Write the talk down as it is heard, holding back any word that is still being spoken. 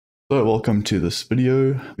So welcome to this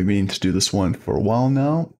video. We've been meaning to do this one for a while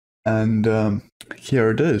now, and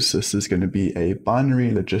here it is. This is going to be a binary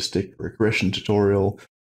logistic regression tutorial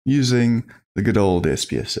using the good old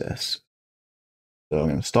SPSS. So I'm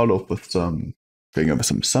going to start off with going over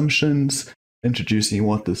some assumptions, introducing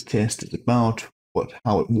what this test is about,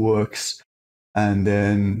 how it works, and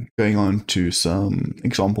then going on to some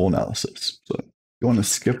example analysis. So you want to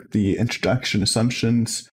skip the introduction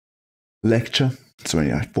assumptions lecture. It's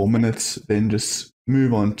only like 4 minutes, then just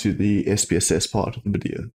move on to the SPSS part of the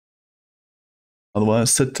video.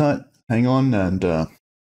 Otherwise, sit tight, hang on, and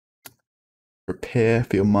prepare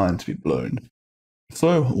for your mind to be blown.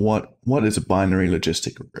 So what is a binary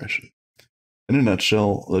logistic regression? In a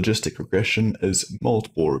nutshell, logistic regression is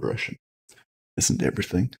multiple regression. Isn't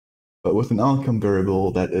everything, but with an outcome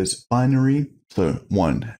variable that is binary, so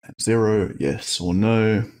 1 and 0, yes or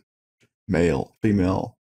no, male,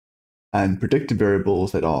 female, and predictive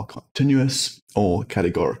variables that are continuous or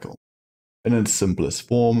categorical. In its simplest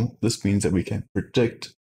form, this means that we can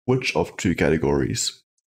predict which of two categories,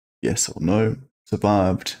 yes or no,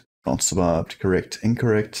 survived, not survived, correct,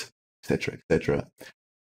 incorrect, etc., etc.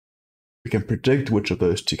 We can predict which of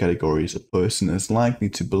those two categories a person is likely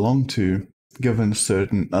to belong to given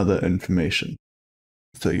certain other information.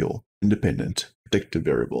 So your independent predictive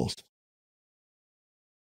variables.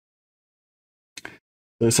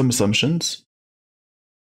 There are some assumptions.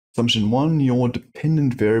 Assumption 1, your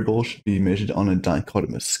dependent variable should be measured on a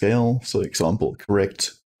dichotomous scale. So example,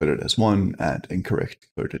 correct coded as 1 and incorrect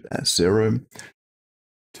coded as 0.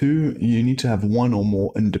 2, you need to have one or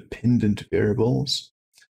more independent variables,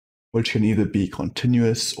 which can either be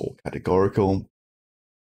continuous or categorical.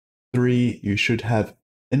 3, you should have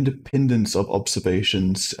independence of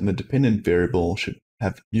observations, and the dependent variable should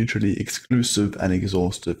have mutually exclusive and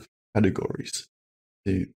exhaustive categories.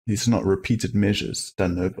 These are not repeated measures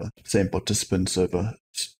done over same participants over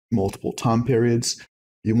multiple time periods.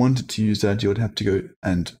 If you wanted to use that, you would have to go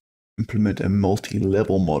and implement a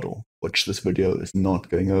multi-level model, which this video is not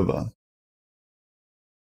going over.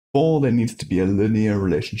 4, there needs to be a linear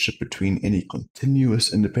relationship between any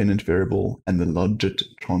continuous independent variable and the logit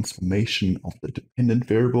transformation of the dependent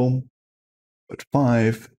variable. But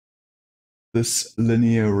 5, this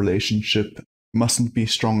linear relationship mustn't be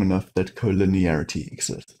strong enough that collinearity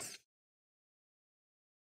exists.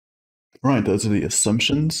 Right, those are the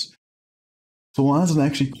assumptions. So why is it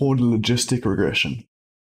actually called a logistic regression?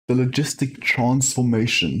 The logistic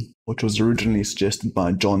transformation, which was originally suggested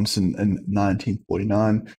by Johnson in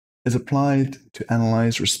 1949, is applied to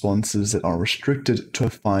analyze responses that are restricted to a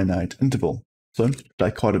finite interval, so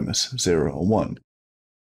dichotomous, 0 or 1.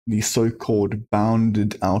 These so-called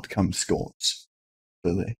bounded outcome scores.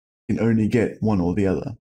 So they can only get one or the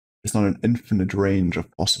other. It's not an infinite range of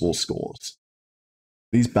possible scores.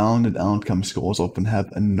 These bounded outcome scores often have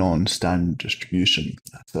a non-standard distribution.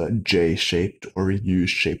 That's a J-shaped or a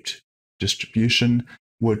U-shaped distribution,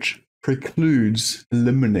 which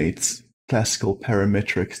eliminates classical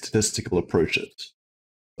parametric statistical approaches.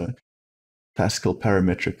 So, classical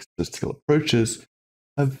parametric statistical approaches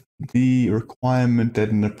have the requirement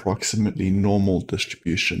that an approximately normal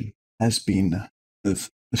distribution has been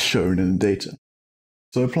shown in the data.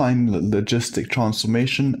 So applying the logistic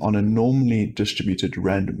transformation on a normally distributed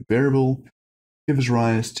random variable gives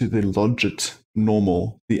rise to the logit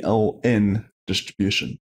normal, the LN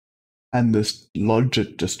distribution. And this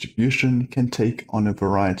logit distribution can take on a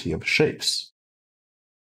variety of shapes,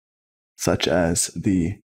 such as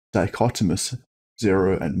the dichotomous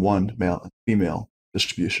 0 and 1 male and female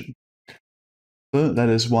distribution. So that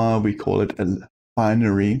is why we call it a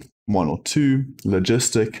binary 1 or 2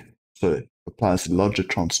 logistic. So it applies the logit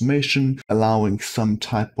transformation, allowing some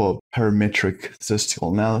type of parametric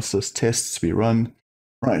statistical analysis tests to be run.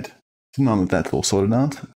 Right, so now that that's all sorted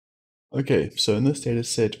out. Okay, so in this data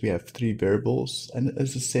set we have 3 variables, and it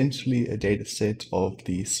is essentially a data set of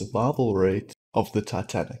the survival rate of the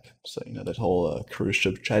Titanic. So, that whole cruise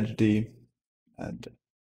ship tragedy and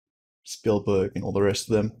Spielberg and all the rest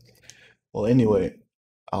of them. Well, anyway,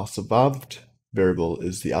 our survived variable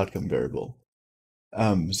is the outcome variable.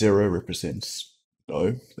 0 represents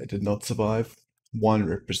no, they did not survive. 1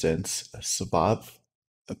 represents a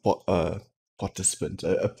participant,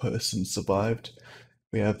 a person survived.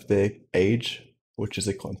 We have their age, which is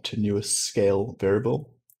a continuous scale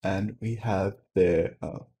variable, and we have their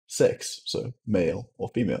sex, so male or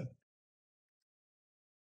female.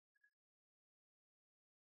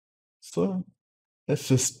 So let's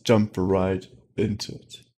just jump right into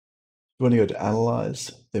it. We want to go to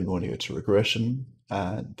analyze, then we want to go to regression,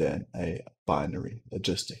 and then a binary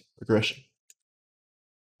logistic regression.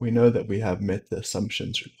 we know that we have met the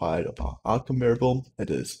assumptions required of our outcome variable. It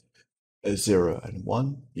is a 0 and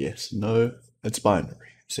 1, yes, no. It's binary,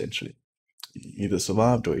 essentially. You either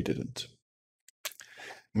survived or you didn't.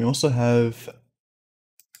 We also have,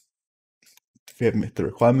 we have met the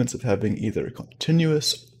requirements of having either a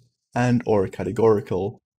continuous and or a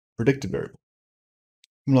categorical predictive variable.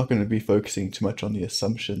 I'm not going to be focusing too much on the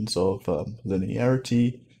assumptions of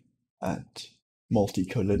linearity and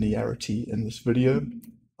multi-collinearity in this video.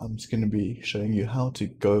 I'm just going to be showing you how to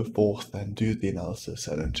go forth and do the analysis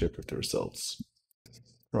and interpret the results.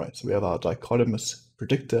 Right, so we have our dichotomous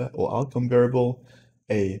predictor or outcome variable,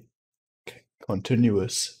 a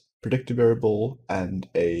continuous predictor variable, and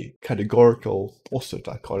a categorical, also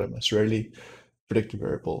dichotomous really, predictor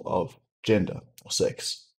variable of gender or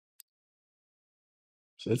sex.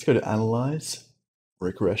 So let's go to Analyze,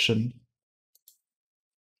 Regression,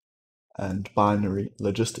 and Binary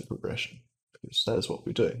Logistic Regression, because that is what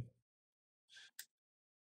we're doing.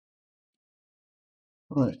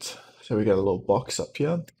 Right, so we got a little box up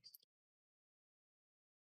here.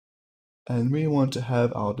 And we want to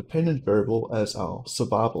have our dependent variable as our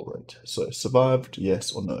survival rate. So survived,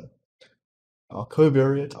 yes or no. Our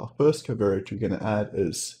covariate, our first covariate we're going to add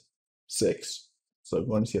is 6. So we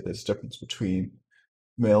want to see if there's a difference between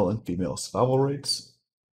male and female survival rates.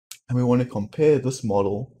 And we want to compare this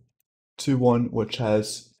model to one which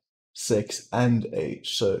has sex and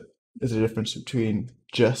age. So is there a difference between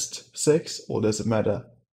just sex, or does it matter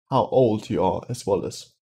how old you are as well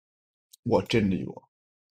as what gender you are?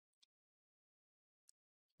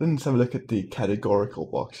 Then let's have a look at the categorical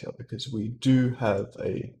box here, because we do have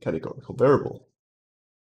a categorical variable.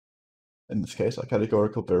 In this case, our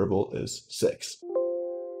categorical variable is sex.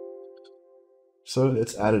 So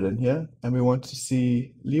let's add it in here, and we want to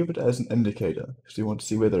see, leave it as an indicator, because we want to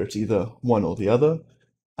see whether it's either one or the other,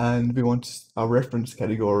 and we want our reference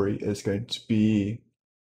category is going to be,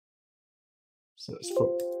 so as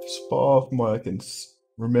far from what I can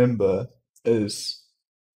remember, is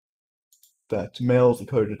that males are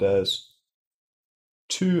coded as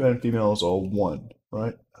 2 and females are 1,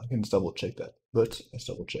 right? I can just double check that, but let's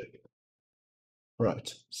double check.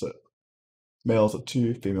 Right, so males are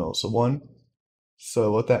 2, females are 1.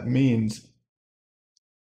 So what that means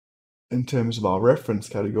in terms of our reference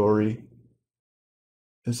category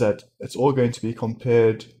is that it's all going to be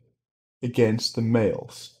compared against the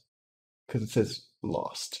males, because it says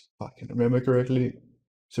last, if I can remember correctly.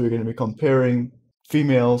 So we're going to be comparing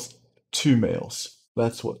females to males.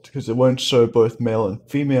 That's what, because it won't show both male and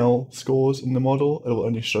female scores in the model. It will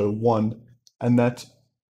only show one, and that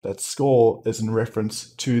score is in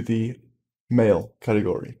reference to the male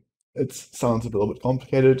category. It sounds a little bit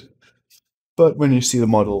complicated, but when you see the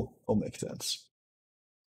model, it'll make sense.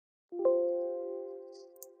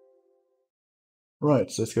 Right,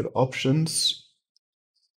 so let's go to options.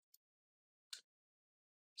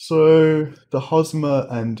 So the Hosmer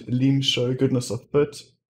and Leem show goodness of fit.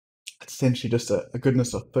 It's essentially just a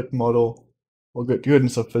goodness of fit model, or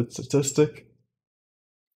goodness of fit statistic.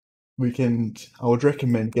 I would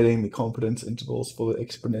recommend getting the confidence intervals for the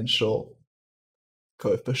exponential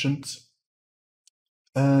coefficients.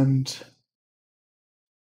 And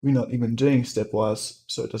we're not even doing stepwise,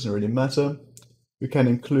 so it doesn't really matter. We can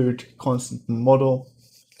include constant in model.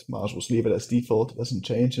 Might as well leave it as default, it doesn't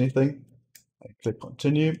change anything. I click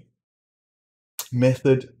continue.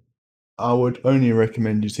 Method, I would only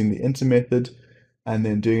recommend using the enter method and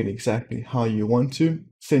then doing it exactly how you want to.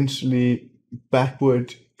 Essentially,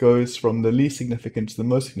 backward goes from the least significant to the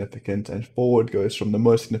most significant, and forward goes from the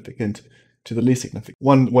most significant to the least significant.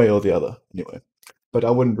 One way or the other, anyway. But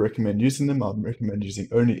I wouldn't recommend using them. I would recommend using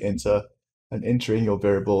only enter and entering your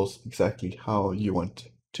variables exactly how you want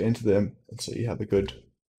to enter them, and so you have a good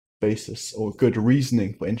basis or good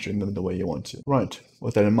reasoning for entering them the way you want to. Right,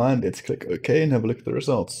 with that in mind, let's click OK and have a look at the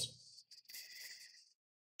results.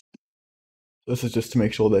 This is just to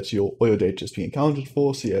make sure that all your data is being accounted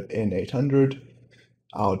for. So you have N800,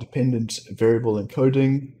 our dependent variable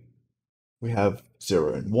encoding. We have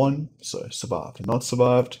 0 and 1, so survived and not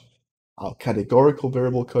survived. Our categorical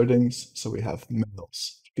variable codings, so we have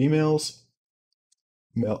males, females.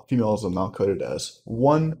 Females are now coded as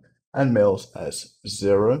 1 and males as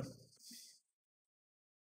 0.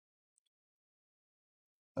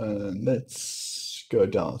 And let's go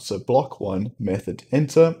down. So block 1, method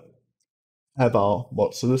enter. Have our,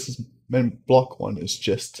 so this is, block 1 is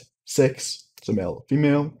just sex, so male or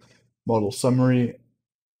female. Model summary,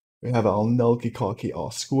 we have our null-Kikaki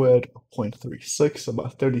R squared of 0.36,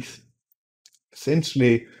 about 30,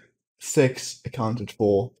 essentially sex accounted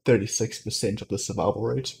for 36% of the survival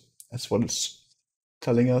rate. That's what it's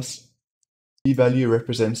telling us. p-value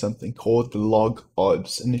represents something called the log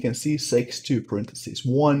odds, and you can see 6 2 parentheses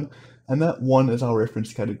 1, and that 1 is our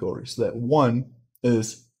reference category. So that 1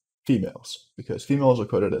 is females, because females are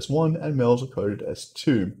coded as 1 and males are coded as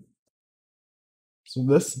 2. So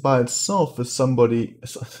this by itself is somewhat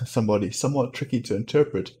tricky to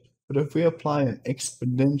interpret, but if we apply an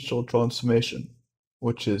exponential transformation,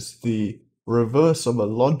 which is the reverse of a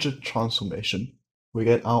logic transformation, we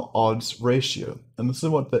get our odds ratio. And this is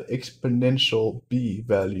what the exponential b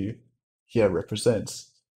value here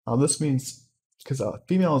represents. Now this means, because our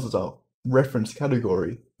females is our reference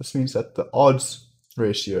category, this means that the odds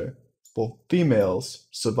ratio for females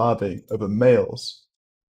surviving over males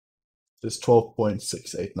is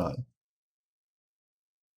 12.689.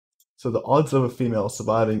 So the odds of a female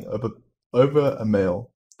surviving over a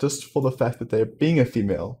male, just for the fact that they're being a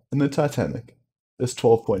female in the Titanic, is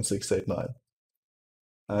 12.689.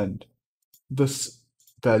 And this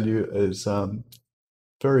value is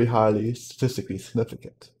very highly statistically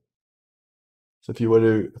significant. So if you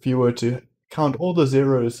were to count all the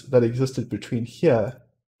zeros that existed between here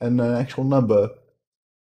and an actual number,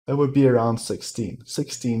 it would be around 16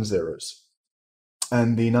 zeros.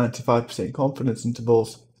 And the 95% confidence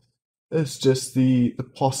intervals is just the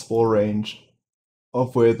possible range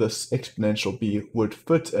of where this exponential b would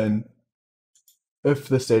fit in if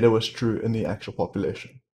this data was true in the actual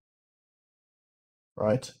population,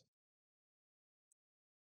 right?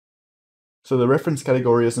 So the reference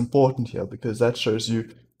category is important here because that shows you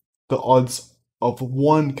the odds of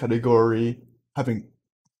one category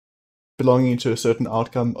belonging to a certain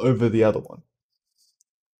outcome over the other one.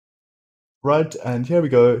 Right, and here we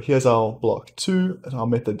go. Here's our block 2, and our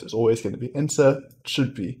method is always going to be enter. It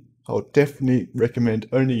should be. I would definitely recommend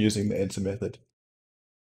only using the enter method.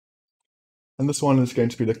 And this one is going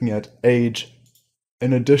to be looking at age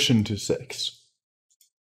in addition to sex.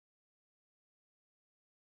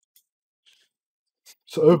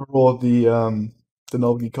 So overall, the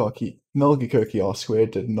Nalgikirky R-squared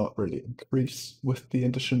did not really increase with the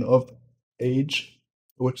addition of age,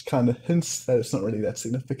 which kind of hints that it's not really that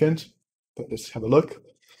significant. But let's have a look.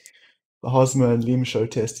 The Hosmer and Limshow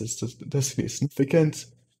test is statistically significant.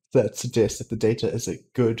 That suggests that the data is a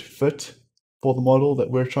good fit for the model that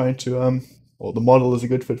we're trying to, or the model is a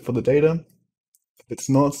good fit for the data. If it's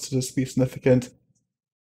not statistically significant,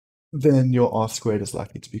 then your R-squared is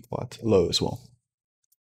likely to be quite low as well.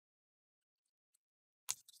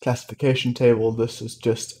 Classification table, this is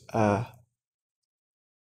just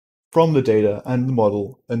from the data and the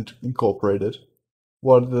model and incorporated,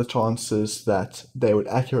 what are the chances that they would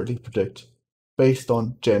accurately predict based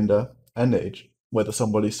on gender and age whether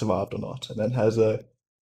somebody survived or not, and that has an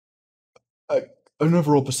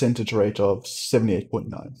overall percentage rate of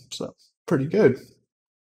 78.9, so pretty good.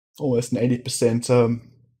 Almost an 80%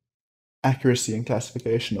 accuracy in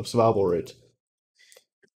classification of survival rate.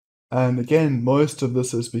 And again, most of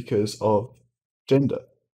this is because of gender.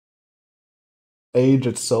 Age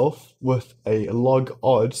itself with a log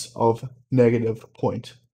odds of negative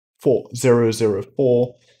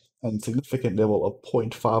 0.4004 and significant level of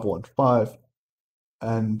 0.515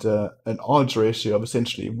 and an odds ratio of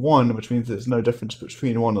essentially 1, which means there's no difference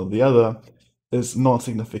between one or the other, is not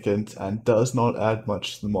significant and does not add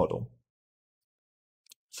much to the model.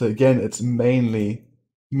 So again, it's mainly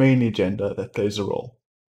gender that plays a role.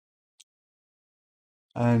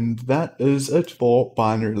 And that is it for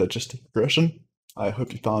binary logistic regression. I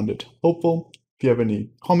hope you found it helpful. If you have any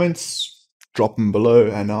comments, drop them below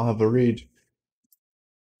and I'll have a read.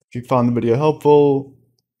 If you found the video helpful,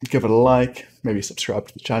 give it a like, maybe subscribe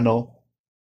to the channel.